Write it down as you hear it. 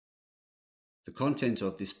The content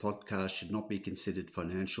of this podcast should not be considered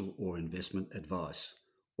financial or investment advice.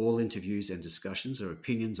 All interviews and discussions are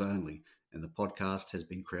opinions only, and the podcast has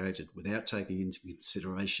been created without taking into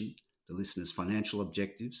consideration the listener's financial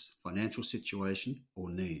objectives, financial situation,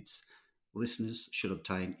 or needs. Listeners should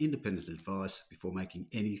obtain independent advice before making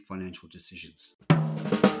any financial decisions.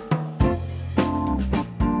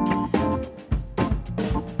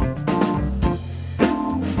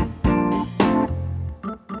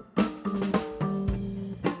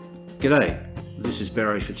 G'day, this is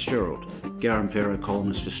Barry Fitzgerald, Garimpeiro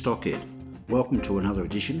columnist for Stockhead. Welcome to another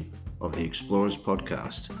edition of the Explorers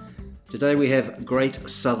Podcast. Today we have Great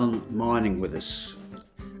Southern Mining with us.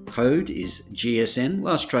 Code is GSN,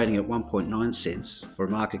 last trading at 1.9 cents for a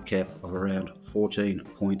market cap of around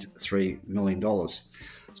 $14.3 million.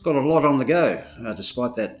 It's got a lot on the go,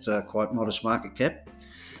 despite that quite modest market cap.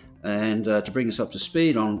 And to bring us up to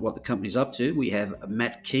speed on what the company's up to, we have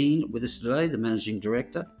Matt Keane with us today, the Managing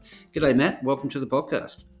Director. G'day, Matt. Welcome to the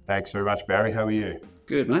podcast. Thanks very much, Barry. How are you?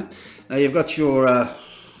 Good, mate. Now, you've got your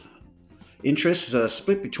interests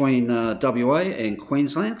split between WA and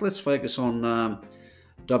Queensland. Let's focus on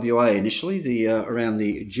WA initially, around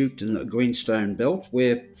the Duketon Greenstone Belt,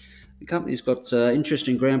 where the company's got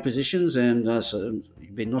interesting ground positions and so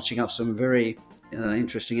you've been notching up some very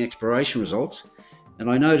interesting exploration results. And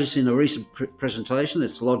I noticed in a recent presentation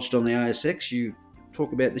that's lodged on the ASX, you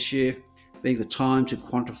talk about this year being the time to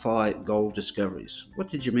quantify gold discoveries. What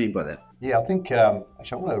did you mean by that? Yeah, I think actually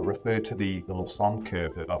I want to refer to the Lassonde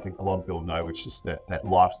curve that I think a lot of people know, which is that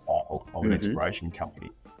life cycle of an exploration company.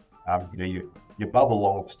 You bubble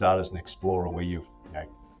along to start as an explorer where you've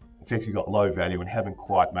effectively got low value and haven't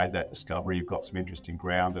quite made that discovery. You've got some interesting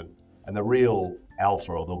ground, and the real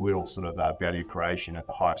alpha or the real sort of value creation at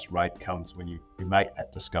the highest rate comes when you make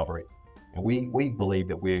that discovery. And we believe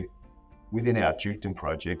that we're within our Duketon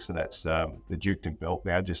project, so that's the Duketon Belt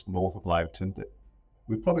now just north of Laverton, that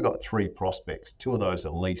we've probably got three prospects. Two of those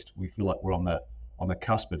at least, we feel like we're on the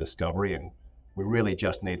cusp of discovery, and we really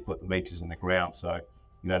just need to put the meters in the ground. So,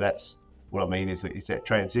 that's what I mean is that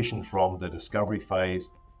transition from the discovery phase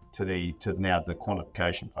to now the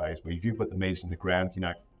quantification phase, where if you put the meters in the ground,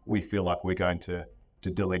 we feel like we're going to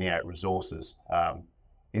delineate resources.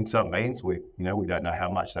 In some means, we don't know how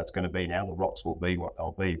much that's going to be now. The rocks will be what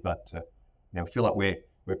they'll be, but we feel like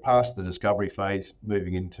we're past the discovery phase,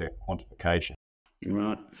 moving into quantification.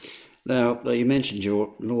 Right. Now, you mentioned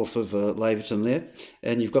you're north of Laverton there,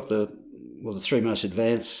 and you've got the three most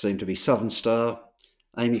advanced seem to be Southern Star,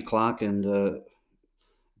 Amy Clark, and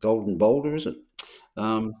Golden Boulder, is it?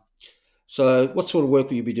 So what sort of work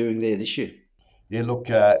will you be doing there this year? Yeah, look,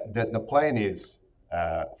 the plan is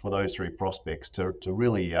for those three prospects to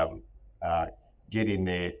really get in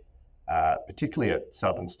there, particularly at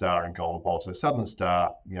Southern Star and Golden Boulder. So Southern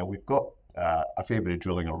Star, we've got a fair bit of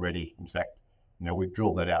drilling already. In fact, we've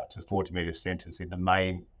drilled that out to 40 metre centres in the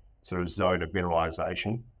main sort of zone of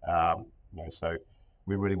mineralisation. So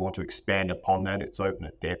we really want to expand upon that. It's open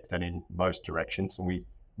at depth and in most directions, and we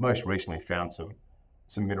most recently found some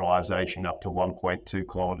mineralisation up to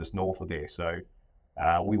 1.2 kilometres north of there. So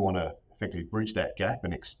we want to effectively bridge that gap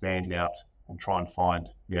and expand out and try and find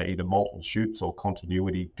either multiple shoots or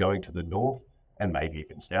continuity going to the north and maybe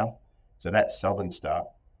even south. So that's Southern Star.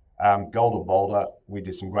 Golden Boulder, we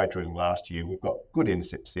did some great drilling last year. We've got good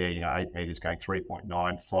intercepts there, 8 metres going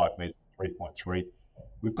 3.9, 5 metres 3.3.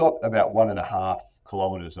 We've got about 1.5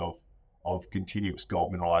 kilometres of continuous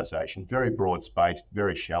gold mineralisation, very broad spaced,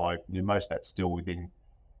 very shallow. Most of that's still within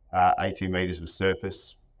 18 metres of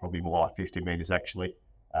surface, probably more like 50 metres actually.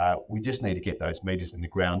 We just need to get those meters in the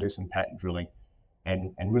ground, do some pattern drilling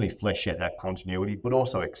and really flesh out that continuity, but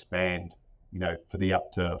also expand, for the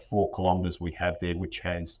up to 4 kilometres we have there, which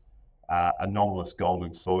has anomalous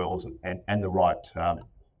golden soils and the right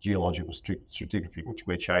geological stratigraphy, which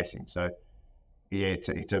we're chasing. So yeah,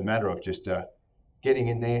 it's a matter of just getting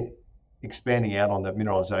in there, expanding out on the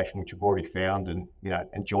mineralisation which we've already found, and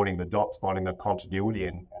joining the dots, finding the continuity,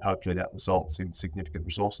 and hopefully that results in significant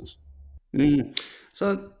resources.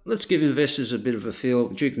 So let's give investors a bit of a feel.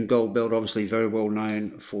 Duketon Gold Belt, obviously very well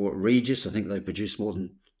known for Regis. I think they've produced more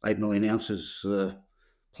than 8 million ounces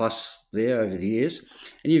plus there over the years.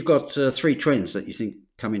 And you've got three trends that you think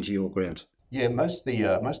come into your ground. Yeah, most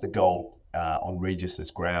of the gold on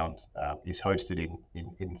Regis's ground is hosted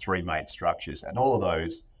in three main structures, and all of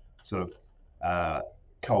those sort of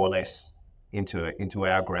coalesce into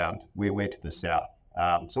our ground. We're to the south.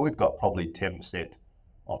 So we've got probably 10%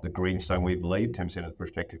 of the greenstone, we believe, 10% of the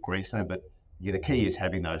prospective greenstone. But the key is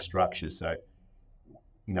having those structures. So,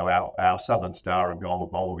 our Southern Star and Golden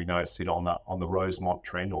Boulder, we know sit on the Rosemont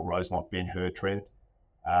trend or Rosemont Ben Hur trend.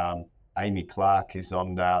 Amy Clark is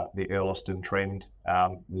on the Earlston trend.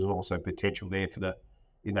 There's also potential there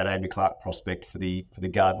in that Amy Clark prospect for the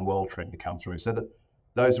Garden Well trend to come through. So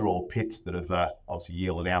those are all pits that have obviously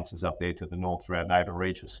yielded ounces up there to the north through our neighbour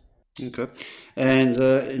Regis. Okay. And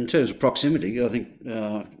in terms of proximity, I think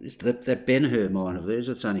is that Ben Hur mine of theirs,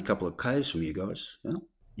 it's only a couple of k's from you guys. Yeah?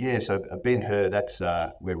 Yeah, so Ben Hur, that's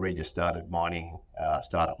where Regis started mining,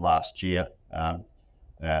 started last year. I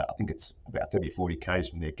think it's about 30 or 40 k's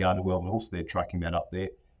from their Garden Well mills. They're trucking that up there.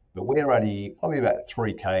 But we're only probably about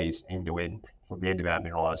 3 k's end to end from the end of our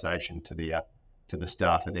mineralisation to the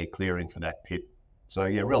start of their clearing for that pit. So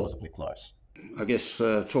yeah, relatively close. I guess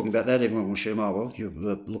talking about that, everyone will assume, oh, well, you're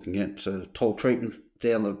looking at toll treatment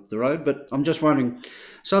down the road. But I'm just wondering,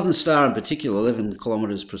 Southern Star in particular, 11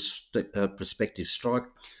 kilometres prospective strike,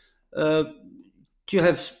 do you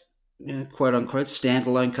have, quote unquote,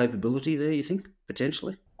 standalone capability there, you think,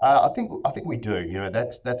 potentially? I think we do.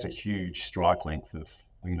 That's a huge strike length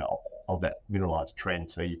of that mineralised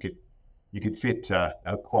trend. So you could fit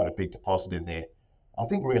quite a big deposit in there. I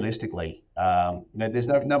think realistically, there's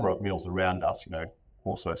no number of mills around us.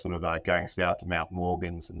 Also sort of going south to Mount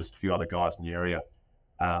Morgans and just a few other guys in the area.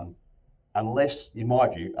 Unless, in my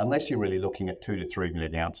view, unless you're really looking at 2 to 3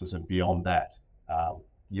 million ounces and beyond that,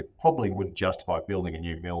 you probably wouldn't justify building a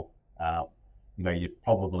new mill. You'd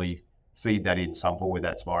probably feed that in somehow, whether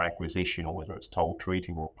that's via acquisition or whether it's toll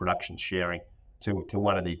treating or production sharing to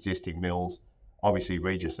one of the existing mills. Obviously,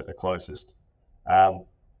 Regis at the closest.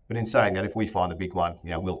 But in saying that, if we find the big one,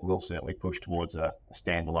 we'll certainly push towards a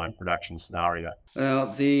standalone production scenario. Now,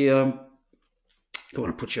 don't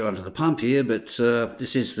want to put you under the pump here, but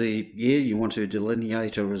this is the year you want to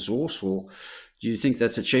delineate a resource, or do you think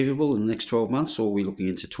that's achievable in the next 12 months, or are we looking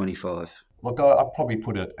into 25? Look, I'd probably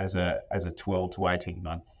put it as a 12 to 18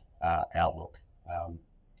 month outlook.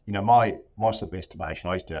 My sort of estimation,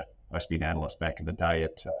 I used to be an analyst back in the day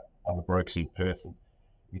on the brokers in Perth. And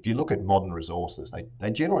if you look at modern resources,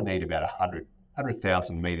 they generally need about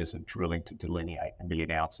 100,000 metres of drilling to delineate a million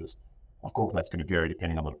ounces. Of course, that's going to vary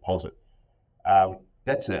depending on the deposit.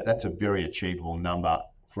 That's a very achievable number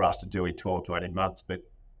for us to do in 12 to 18 months. But,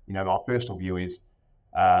 my personal view is,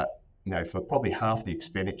 for probably half the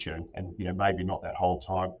expenditure and maybe not that whole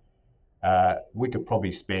time, we could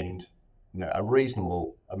probably spend, a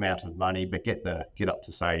reasonable amount of money, but get up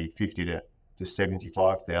to say 50 to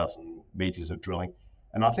 75,000 metres of drilling.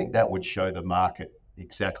 And I think that would show the market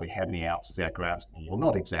exactly how many ounces our ground's going to yield.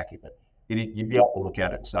 Not exactly, but you'd be able to look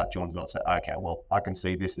at it and start joining and say, okay, well, I can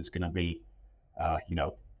see this is going to be, a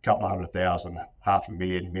couple of 100,000,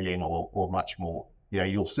 500,000, million, or much more.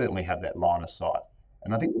 You'll certainly have that line of sight.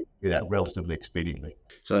 And I think we can do that relatively expediently.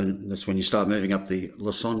 So that's when you start moving up the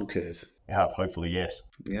Lassonde curve. Hopefully, yes.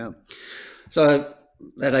 Yeah. So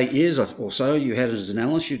that 8 years or so you had as an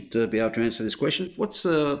analyst, you'd be able to answer this question. What's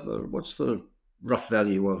the rough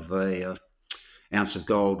value of a ounce of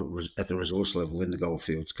gold at the resource level in the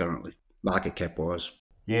goldfields currently, market cap wise?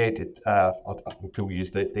 Yeah, I could use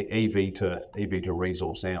the EV to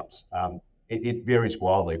resource ounce. It varies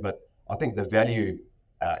wildly, but I think the value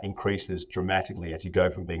increases dramatically as you go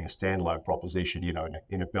from being a standalone proposition,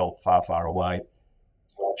 in a belt far, far away,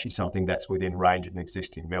 to actually something that's within range of an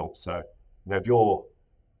existing mill. So, if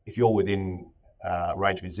you're within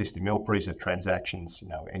range of existing mill, pretty of transactions,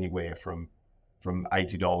 anywhere from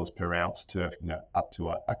 $80 per ounce to up to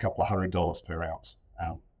a couple of $100 per ounce.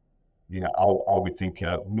 I would think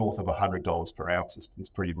north of $100 per ounce is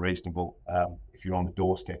pretty reasonable if you're on the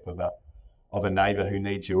doorstep of a neighbour who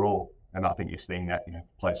needs your ore. And I think you're seeing that,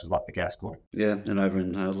 places like the Gascoyne. Yeah, and over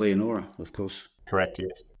in Leonora, of course. Correct,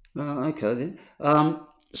 yes. Okay then.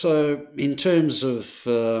 So in terms of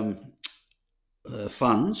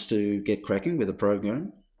funds to get cracking with the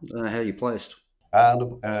program, how are you placed?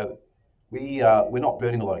 Look, we're not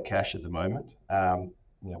burning a lot of cash at the moment.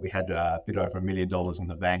 We had a bit over $1 million in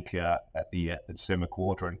the bank at the December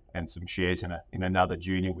quarter, and some shares in another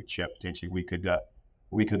junior, which potentially we could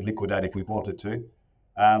liquidate if we wanted to.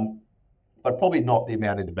 But probably not the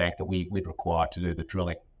amount in the bank that we'd require to do the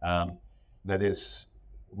drilling.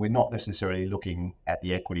 We're not necessarily looking at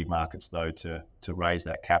the equity markets though to raise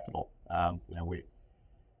that capital.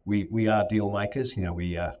 We are deal makers.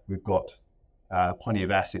 We've got plenty of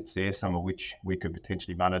assets there, some of which we could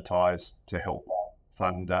potentially monetize to help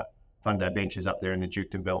fund our ventures up there in the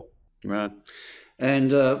Duketon Belt. Right,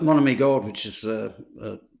 and Monomy Gold, which is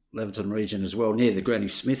Leverton region as well, near the Granny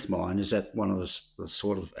Smith mine, is that one of the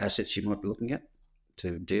sort of assets you might be looking at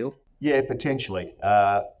to deal? Yeah, potentially.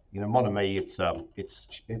 Monomy, it's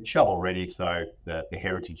shovel ready, so the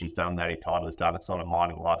heritage is done, that title is done. It's not a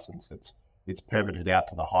mining license. It's permitted out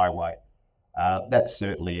to the highway. That's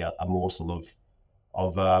certainly a morsel of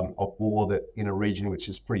ore that in a region which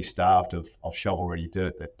is pretty starved of shovel-ready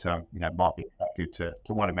dirt that might be attractive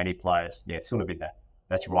to one of many players. Yeah, sort of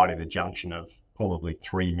that's right in the junction of probably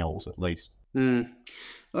 3 mils at least. I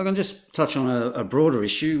can just touch on a broader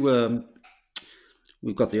issue.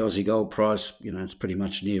 We've got the Aussie gold price. It's pretty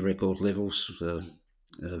much near record levels.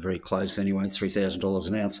 Very close anyway, $3,000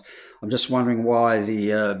 an ounce. I'm just wondering why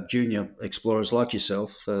the junior explorers like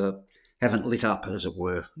yourself haven't lit up, as it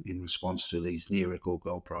were, in response to these near record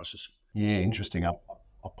gold prices. Yeah, interesting.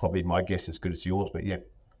 I'll probably my guess as good as yours, but yeah,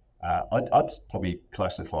 I'd probably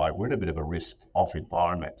classify we're in a bit of a risk-off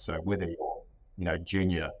environment. So whether you're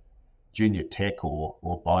junior tech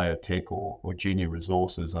or biotech or junior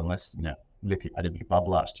resources, unless lithium had a big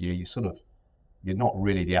bubble last year, you're not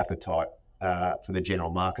really the appetite for the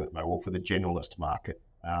general market at the moment, or for the generalist market.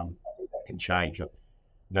 I think that can change.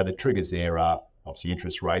 The triggers there are obviously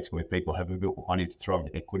interest rates, where people have a bit more money to throw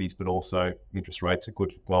into equities, but also interest rates are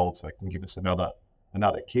good for gold, so it can give us another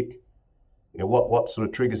kick. What sort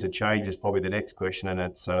of triggers a change is probably the next question, and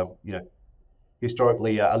it's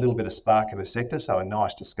historically a little bit of spark in the sector, so a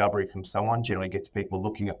nice discovery from someone generally gets people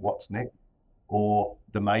looking at what's next, or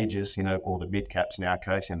the majors, or the mid caps in our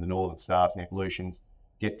case, and the Northern Stars and Evolutions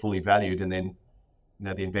get fully valued, and then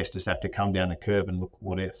the investors have to come down the curve and look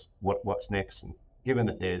what's next. And given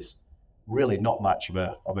that there's really not much of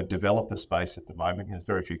a developer space at the moment, there's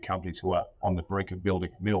very few companies who are on the brink of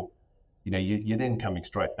building a mill. You're then coming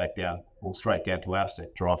straight down to our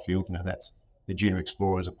sector. I feel that's the junior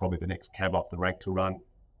explorers are probably the next cab off the rank to run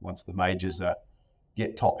once the majors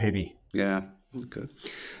get top heavy. Yeah. Okay.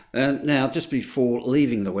 Now, just before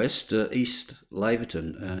leaving the West, East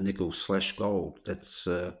Laverton, nickel/gold. That's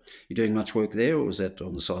you're doing much work there, or is that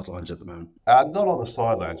on the sidelines at the moment? Not on the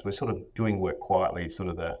sidelines. We're sort of doing work quietly, sort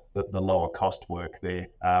of the lower cost work there.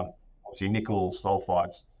 Obviously, nickel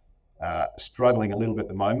sulfides struggling a little bit at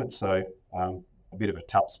the moment, so a bit of a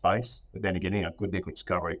tough space. But then again, good nickel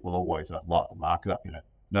discovery will always light the market up.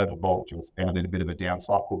 Nova Volatile's ended in a bit of a down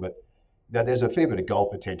cycle, but there's a fair bit of gold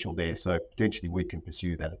potential there, so potentially we can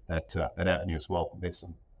pursue that avenue as well. There's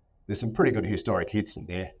some pretty good historic hits in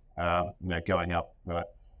there, going up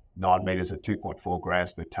 9 meters at 2.4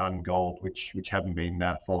 grams per ton gold, which haven't been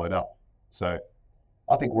followed up. So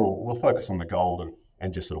I think we'll focus on the gold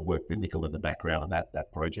and just sort of work the nickel in the background on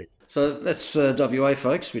that project. So that's WA,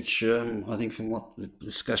 folks, which I think from what the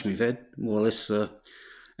discussion we've had, more or less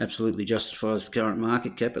absolutely justifies the current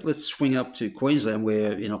market cap. But let's swing up to Queensland,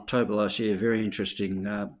 where in October last year, a very interesting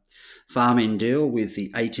farm-in deal with the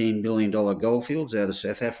 $18 billion goldfields out of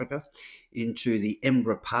South Africa into the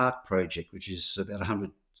Embra Park project, which is about 100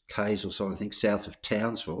 k's or so, I think, south of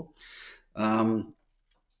Townsville. Not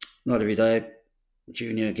every day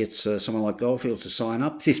junior gets someone like Goldfields to sign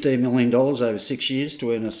up. $15 million over 6 years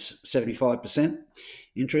to earn us 75%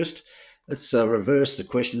 interest. Let's reverse the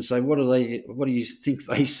question. So what do you think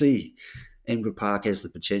they see Embra Park has the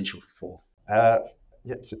potential for? Yeah,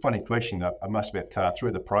 it's a funny question. I must admit,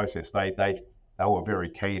 through the process, they were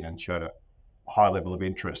very keen and showed a high level of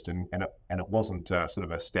interest, and it wasn't sort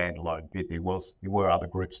of a standalone bid. There were other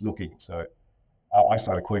groups looking. So I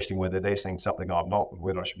started questioning whether they're seeing something I'm not, and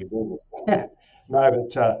whether I should be doing it. No,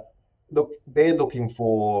 but look, they're looking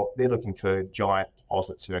for giant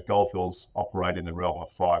deposits. Goldfields operate in the realm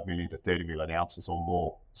of 5 million to 30 million ounces or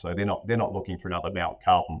more. So they're not looking for another Mount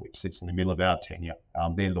Carlton, which sits in the middle of our tenure.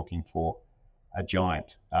 They're looking for a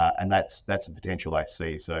giant, and that's a potential they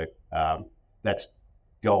see. So that's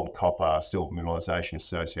gold, copper, silver mineralisation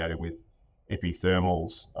associated with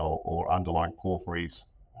epithermals or underlying porphyries,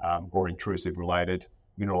 or intrusive related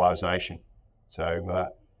mineralisation.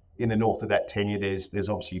 So in the north of that tenure, there's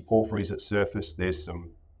obviously porphyries at surface. There's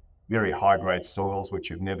some very high grade soils which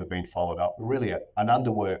have never been followed up. Really an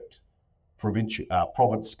underworked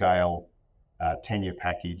province scale tenure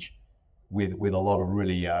package with a lot of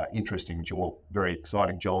really interesting, very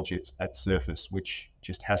exciting geology at surface, which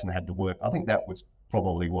just hasn't had the work. I think that was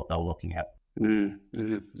probably what they were looking at.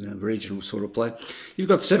 Regional sort of play. You've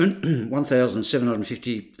got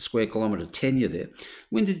 1,750 square kilometre tenure there.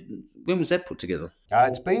 When was that put together?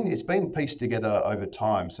 It's been pieced together over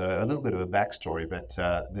time. So a little bit of a backstory, but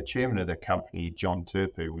the chairman of the company, John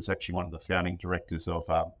Turpu, was actually one of the founding directors of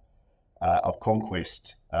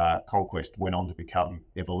Conquest. Conquest went on to become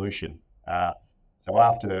Evolution. So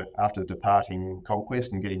after departing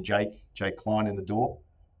Conquest and getting Jake Klein in the door,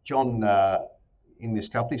 John in this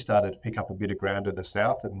company started to pick up a bit of ground to the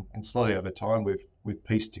south, and slowly over time we've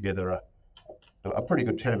pieced together a pretty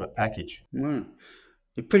good tenement package. Wow.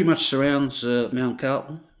 It pretty much surrounds Mount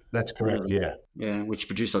Carlton. That's correct. Yeah. yeah, which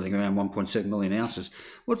produced, I think, around 1.7 million ounces.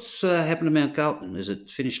 What's happened to Mount Carlton? Is it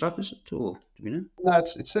finished up, is it? Or do you know? No,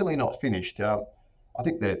 it's certainly not finished. I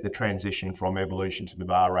think the transition from Evolution to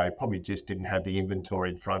Navare probably just didn't have the inventory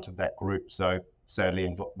in front of that group. So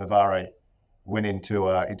sadly, Navare went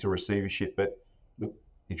into receivership. But look,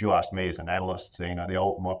 if you ask me as an analyst, put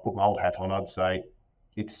my old hat on, I'd say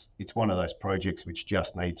it's one of those projects which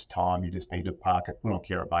just needs time. You just need to park it, put on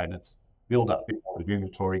care of maintenance, build up a bit more of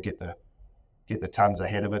inventory, get the tons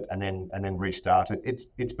ahead of it, and then restart it.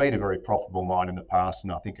 It's been a very profitable mine in the past,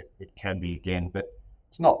 and I think it can be again. But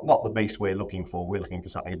it's not the beast we're looking for. We're looking for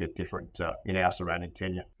something a bit different in our surrounding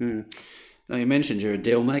tenure. Mm. Now, you mentioned you're a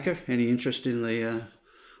deal maker. Any interest in the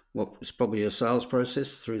what was probably a sales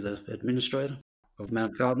process through the administrator of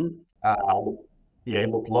Mount Carlton? Uh, yeah,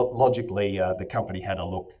 look, logically, the company had a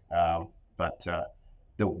look, but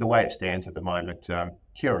the way it stands at the moment,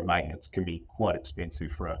 care and maintenance can be quite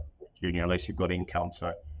expensive for a junior unless you've got income.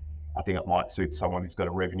 So I think it might suit someone who's got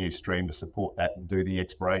a revenue stream to support that and do the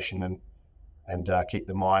exploration and keep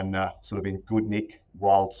the mine sort of in good nick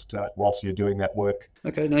whilst you're doing that work.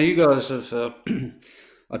 Okay, now you guys have,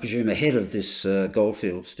 I presume, ahead of this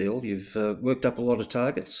Goldfields deal, you've worked up a lot of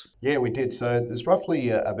targets. Yeah, we did. So there's roughly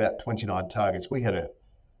about 29 targets. We had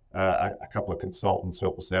a couple of consultants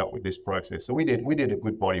help us out with this process. So we did a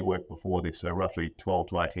good body of work before this, so roughly 12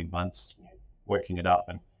 to 18 months working it up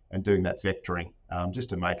and doing that vectoring just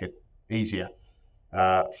to make it easier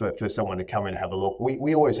for someone to come in and have a look.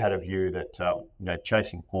 We always had a view that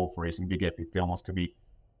chasing porphyries and big epithermals could be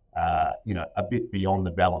a bit beyond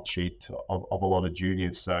the balance sheet of a lot of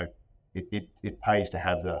juniors. So it pays to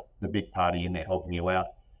have the big party in there helping you out.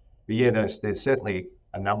 But yeah, there's certainly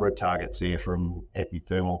a number of targets there, from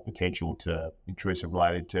epithermal potential to intrusive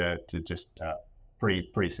related to just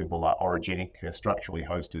pretty simple orogenic structurally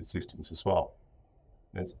hosted systems as well.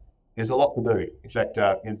 There's a lot to do. In fact,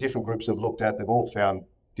 different groups have looked at. They've all found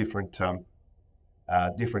different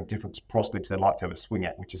prospects they'd like to have a swing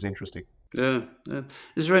at, which is interesting. Yeah.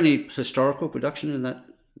 Is there any historical production in that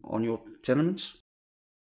on your tenements?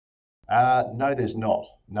 No, there's not.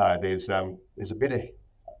 No, there's a bit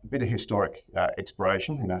of historic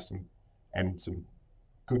exploration, some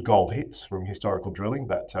good gold hits from historical drilling,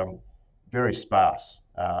 but very sparse.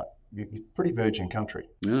 Pretty virgin country.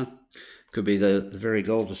 Yeah. Could be the very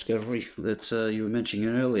gold discovery that you were mentioning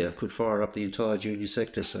earlier. Could fire up the entire junior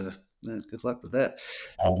sector. So good luck with that.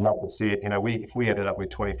 I'd love to see it. If we ended up with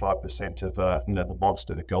 25% of the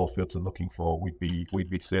monster that Goldfields are looking for, we'd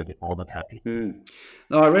be certainly more than happy. Mm.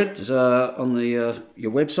 Now, I read on the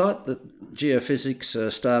your website that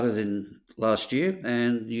geophysics started in last year,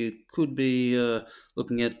 and you could be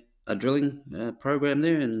looking at a drilling program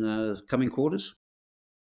there in coming quarters.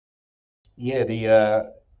 Yeah,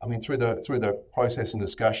 through the process and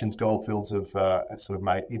discussions, Goldfields have sort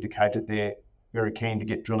of indicated they're very keen to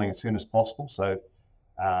get drilling as soon as possible. So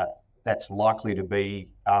that's likely to be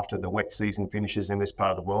after the wet season finishes in this part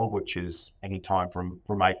of the world, which is any time from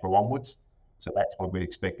April onwards. So that's when we'd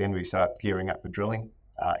expect them to start gearing up for drilling.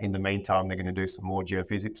 In the meantime, they're going to do some more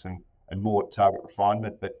geophysics and more target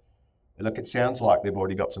refinement. But look, it sounds like they've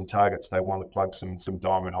already got some targets they want to plug some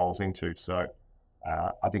diamond holes into. So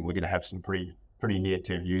I think we're going to have some pretty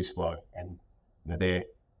near-term news flow, and they're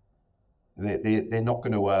not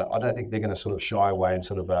going to. I don't think they're going to sort of shy away and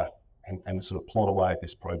sort of plot away at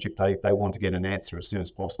this project. They want to get an answer as soon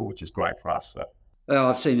as possible, which is great for us. So. Well,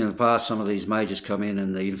 I've seen in the past some of these majors come in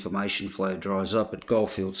and the information flow dries up. But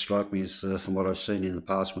Goldfields strike me as, from what I've seen in the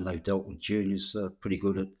past when they've dealt with juniors, pretty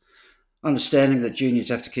good at understanding that juniors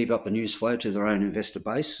have to keep up the news flow to their own investor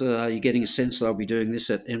base. Are you getting a sense they'll be doing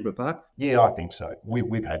this at Edinburgh Park? Yeah, I think so.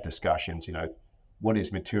 We've had discussions, what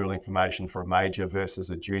is material information for a major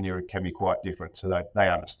versus a junior? It can be quite different. So they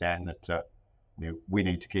understand that we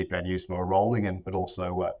need to keep our news flow rolling, but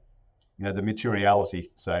also, the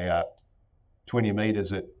materiality, say 20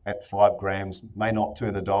 metres at 5 grams may not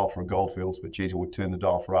turn the dial for a Goldfields, but geez, it would turn the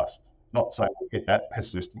dial for us. Not saying we'll get that.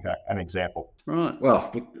 That's just an example. Right.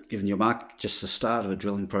 Well, given your mark, just the start of a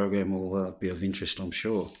drilling program will be of interest, I'm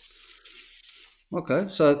sure. Okay.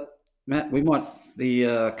 So, Matt, we might be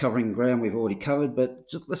covering ground we've already covered, but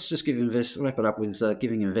let's just wrap it up with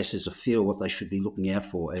giving investors a feel what they should be looking out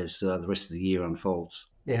for as the rest of the year unfolds.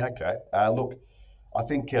 Yeah. Okay. Look, I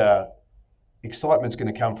think excitement's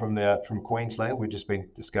going to come from Queensland. We've just been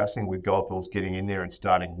discussing with Goldfields getting in there and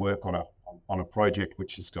starting work on a project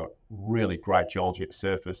which has got really great geology at the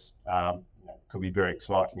surface. Could be very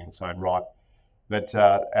exciting in its own right. But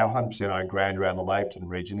our 100% owned ground around the Laverton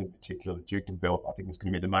region, in particular the Duketon Belt, I think is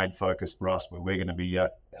going to be the main focus for us, where we're going to be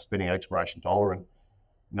spending an exploration dollar. And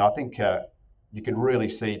I think you can really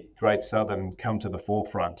see Great Southern come to the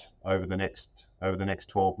forefront over the next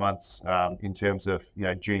 12 months in terms of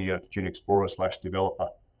junior explorer / developer.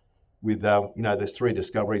 With there's 3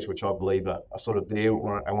 discoveries which I believe are sort of there,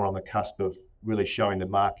 and we're on the cusp of really showing the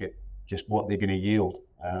market just what they're going to yield.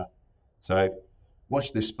 So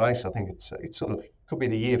watch this space. I think it's sort of could be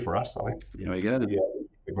the year for us. I think. There we go. Yeah,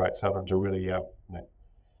 the Great Southern to really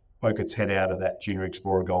poke its head out of that junior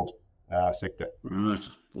explorer gold sector. Right,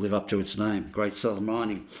 live up to its name, Great Southern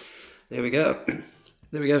Mining. There we go.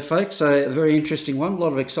 There we go, folks. So a very interesting one. A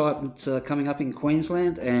lot of excitement coming up in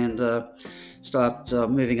Queensland, and start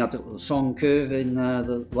moving up the song curve in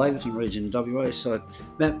the Laverton region in WA. So,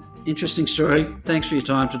 Matt, interesting story. Thanks for your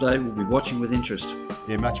time today. We'll be watching with interest.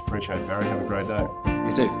 Yeah, much appreciated, Barry. Have a great day.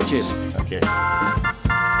 You too. Cheers. Take care.